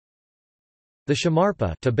The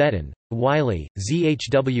Shamarpa Tibetan, Wylie,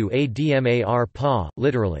 Zhwadmar Pa,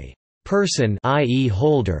 literally, person i.e.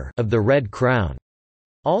 holder of the red crown,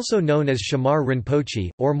 also known as Shamar Rinpoche,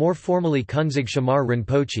 or more formally Kunzig Shamar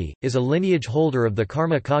Rinpoche, is a lineage holder of the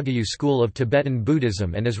Karma Kagyu school of Tibetan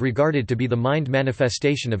Buddhism and is regarded to be the mind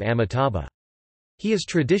manifestation of Amitabha. He is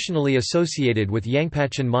traditionally associated with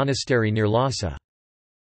Yangpachan Monastery near Lhasa.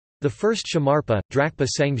 The first Shamarpa, Drakpa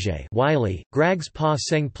Sengje Wylie, Grags Pa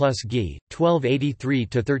Seng plus Gi,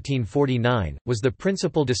 1283–1349, was the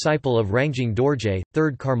principal disciple of Rangjung Dorje,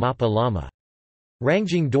 3rd Karmapa Lama.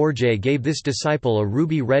 Rangjung Dorje gave this disciple a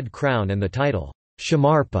ruby-red crown and the title,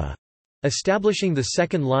 Shamarpa, establishing the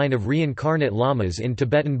second line of reincarnate lamas in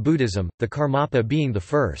Tibetan Buddhism, the Karmapa being the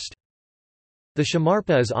first. The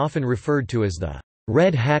Shamarpa is often referred to as the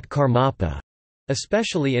Red Hat Karmapa,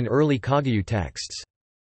 especially in early Kagyu texts.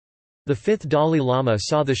 The fifth Dalai Lama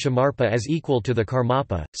saw the Shamarpa as equal to the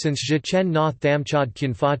Karmapa, since Zhichen Na Thamchad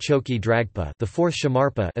Khyunfa Choki Dragpa, the fourth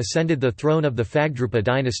Shamarpa, ascended the throne of the Phagdrupa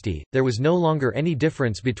dynasty. There was no longer any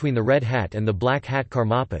difference between the Red Hat and the Black Hat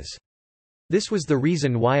Karmapas. This was the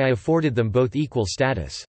reason why I afforded them both equal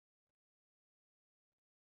status.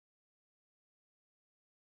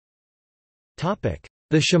 The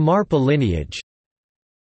Shamarpa lineage.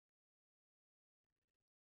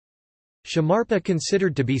 Shamarpa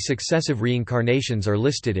considered to be successive reincarnations are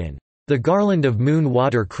listed in the Garland of Moon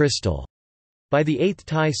Water Crystal by the 8th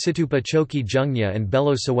Thai Situpa Choki Jungnya and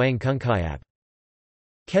Belo Sawang Kunkayap.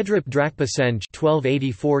 Kedrup Drakpa Senj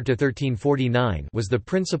 (1284–1349) was the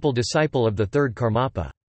principal disciple of the third Karmapa.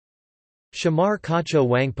 Shamar Kacho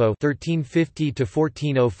Wangpo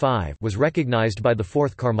 (1350–1405) was recognized by the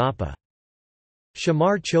fourth Karmapa.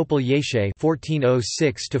 Shamar Chopal Yeshe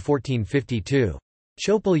 (1406–1452).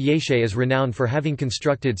 Chopal Yeshe is renowned for having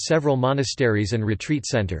constructed several monasteries and retreat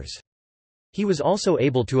centers. He was also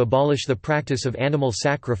able to abolish the practice of animal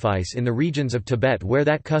sacrifice in the regions of Tibet where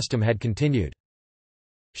that custom had continued.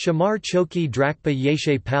 Shamar Choki Drakpa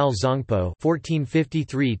Yeshe Pal Zongpo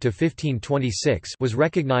 (1453–1526) was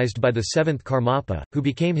recognized by the seventh Karmapa, who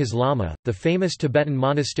became his lama. The famous Tibetan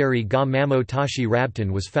monastery Ga Mamo Tashi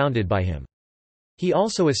Rabtan was founded by him. He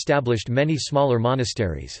also established many smaller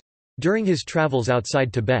monasteries. During his travels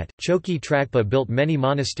outside Tibet, Choki Tragpa built many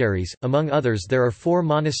monasteries, among others there are 4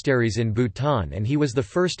 monasteries in Bhutan, and he was the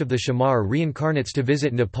first of the Shamar reincarnates to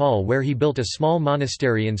visit Nepal, where he built a small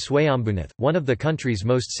monastery in Swayambhunath, one of the country's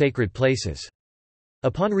most sacred places.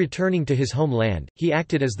 Upon returning to his homeland, he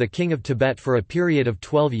acted as the king of Tibet for a period of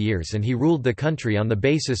 12 years and he ruled the country on the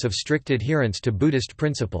basis of strict adherence to Buddhist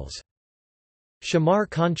principles. Shamar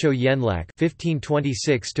Kancho Yenlak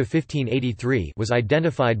 (1526–1583) was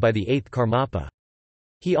identified by the 8th Karmapa.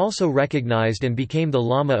 He also recognized and became the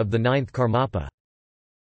lama of the 9th Karmapa.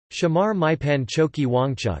 Shamar Maipan Choki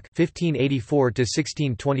Wangchuk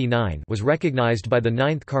 (1584–1629) was recognized by the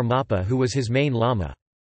 9th Karmapa, who was his main lama.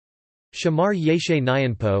 Shamar Yeshe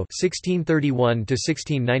Nyanpo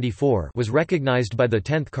 (1631–1694) was recognized by the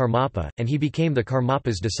 10th Karmapa, and he became the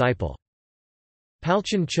Karmapa's disciple.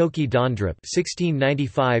 Palchen Choki Dondrup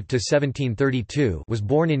 (1695–1732) was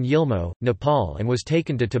born in Yilmo, Nepal and was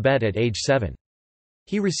taken to Tibet at age 7.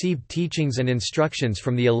 He received teachings and instructions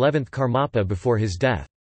from the 11th Karmapa before his death.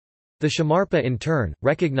 The Shamarpa in turn,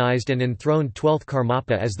 recognized and enthroned 12th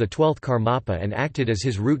Karmapa as the 12th Karmapa and acted as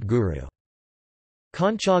his root guru.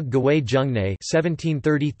 Kanchog Gawai Jungne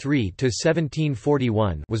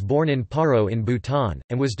 (1733–1741) was born in Paro in Bhutan,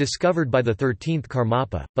 and was discovered by the 13th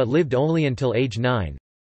Karmapa, but lived only until age 9.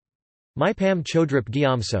 Maipam Chodrup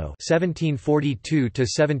Gyamso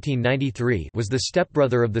 (1742–1793) was the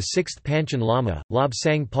stepbrother of the 6th Panchen Lama,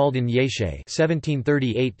 Lobsang Palden Yeshe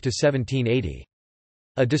 (1738–1780).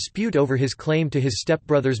 A dispute over his claim to his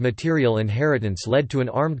stepbrother's material inheritance led to an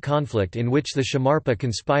armed conflict in which the Shamarpa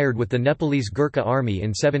conspired with the Nepalese Gurkha army in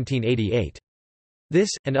 1788.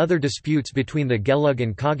 This, and other disputes between the Gelug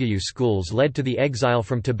and Kagyu schools led to the exile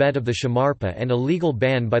from Tibet of the Shamarpa and a legal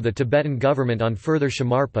ban by the Tibetan government on further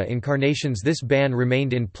Shamarpa incarnations. This ban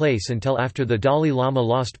remained in place until after the Dalai Lama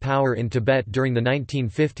lost power in Tibet during the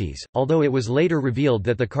 1950s, although it was later revealed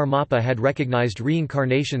that the Karmapa had recognized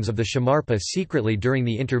reincarnations of the Shamarpa secretly during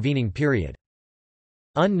the intervening period.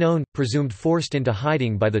 Unknown, presumed forced into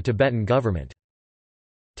hiding by the Tibetan government.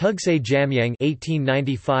 Tugsay Jamyang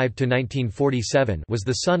 (1895–1947) was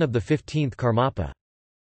the son of the 15th Karmapa.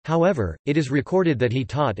 However, it is recorded that he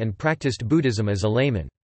taught and practiced Buddhism as a layman.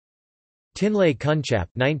 Tinlay Kunchap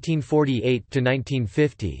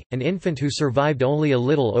 (1948–1950), an infant who survived only a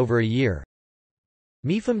little over a year.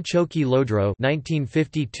 Mipham Choki Lodro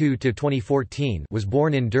 (1952–2014) was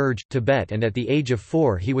born in Durj, Tibet, and at the age of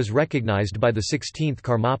 4 he was recognized by the 16th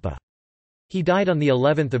Karmapa. He died on the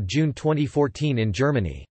 11th of June 2014 in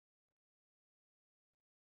Germany.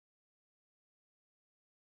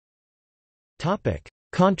 Topic: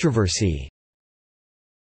 Controversy.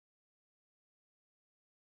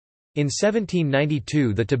 In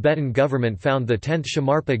 1792 the Tibetan government found the 10th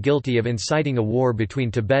Shamarpa guilty of inciting a war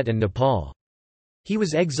between Tibet and Nepal. He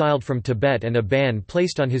was exiled from Tibet and a ban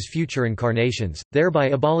placed on his future incarnations, thereby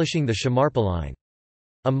abolishing the Shamarpa line.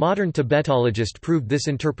 A modern Tibetologist proved this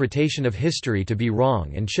interpretation of history to be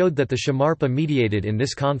wrong and showed that the Shamarpa mediated in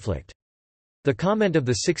this conflict. The comment of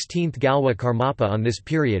the 16th Galwa Karmapa on this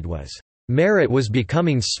period was, "Merit was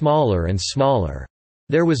becoming smaller and smaller.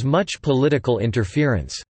 There was much political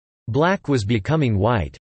interference. Black was becoming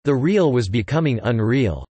white. The real was becoming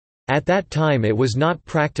unreal. At that time it was not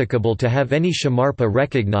practicable to have any Shamarpa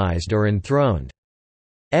recognized or enthroned.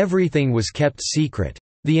 Everything was kept secret.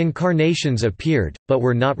 The incarnations appeared, but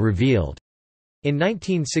were not revealed." In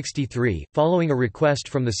 1963, following a request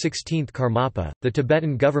from the 16th Karmapa, the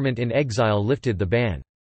Tibetan government in exile lifted the ban.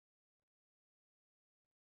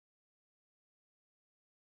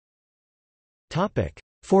 Topic: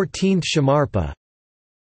 14th Shamarpa.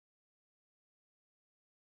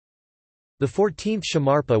 The 14th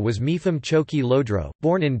Shamarpa was Mipham Choki Lodro,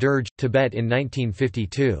 born in Durg, Tibet in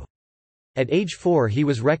 1952. At age 4 he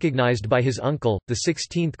was recognized by his uncle, the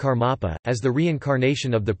 16th Karmapa, as the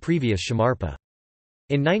reincarnation of the previous Shamarpa.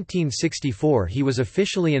 In 1964 he was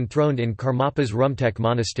officially enthroned in Karmapa's Rumtek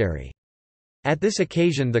monastery. At this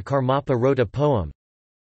occasion the Karmapa wrote a poem,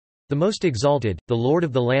 "The Most Exalted, the Lord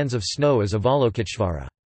of the Lands of Snow is Avalokiteshvara.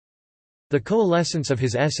 The coalescence of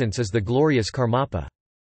his essence is the glorious Karmapa.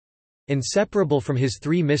 Inseparable from his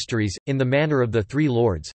three mysteries, in the manner of the three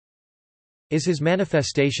lords, is his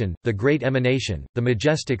manifestation, the great emanation, the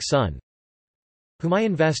majestic sun, whom I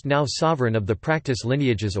invest now sovereign of the practice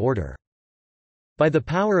lineage's order. By the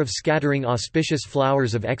power of scattering auspicious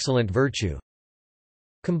flowers of excellent virtue,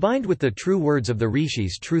 combined with the true words of the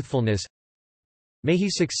rishis' truthfulness, may he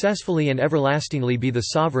successfully and everlastingly be the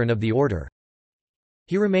sovereign of the order."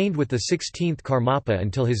 He remained with the 16th Karmapa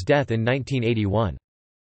until his death in 1981.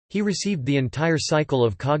 He received the entire cycle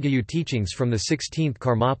of Kagyu teachings from the 16th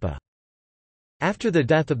Karmapa. After the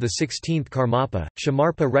death of the 16th Karmapa,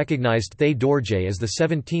 Shamarpa recognized Thay Dorje as the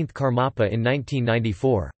 17th Karmapa in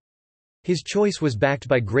 1994. His choice was backed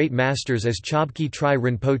by great masters as Chobki Tri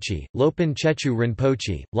Rinpoche, Lopan Chechu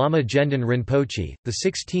Rinpoche, Lama Jendan Rinpoche, the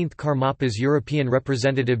 16th Karmapa's European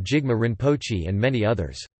representative Jigme Rinpoche and many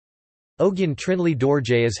others. Ogyen Trinley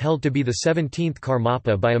Dorje is held to be the 17th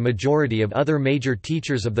Karmapa by a majority of other major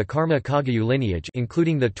teachers of the Karma Kagyu lineage,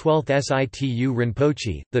 including the 12th Situ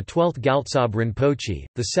Rinpoche, the 12th Galtsab Rinpoche,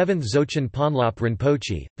 the 7th Dzogchen Ponlop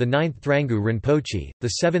Rinpoche, the 9th Thrangu Rinpoche,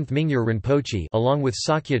 the 7th Mingyur Rinpoche along with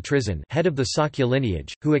Sakya Trizin, head of the Sakya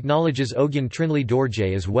lineage, who acknowledges Ogyen Trinley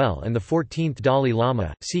Dorje as well, and the 14th Dalai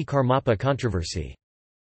Lama. See Karmapa controversy.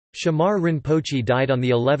 Shamar Rinpoche died on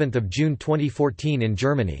the 11th of June 2014 in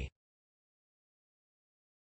Germany.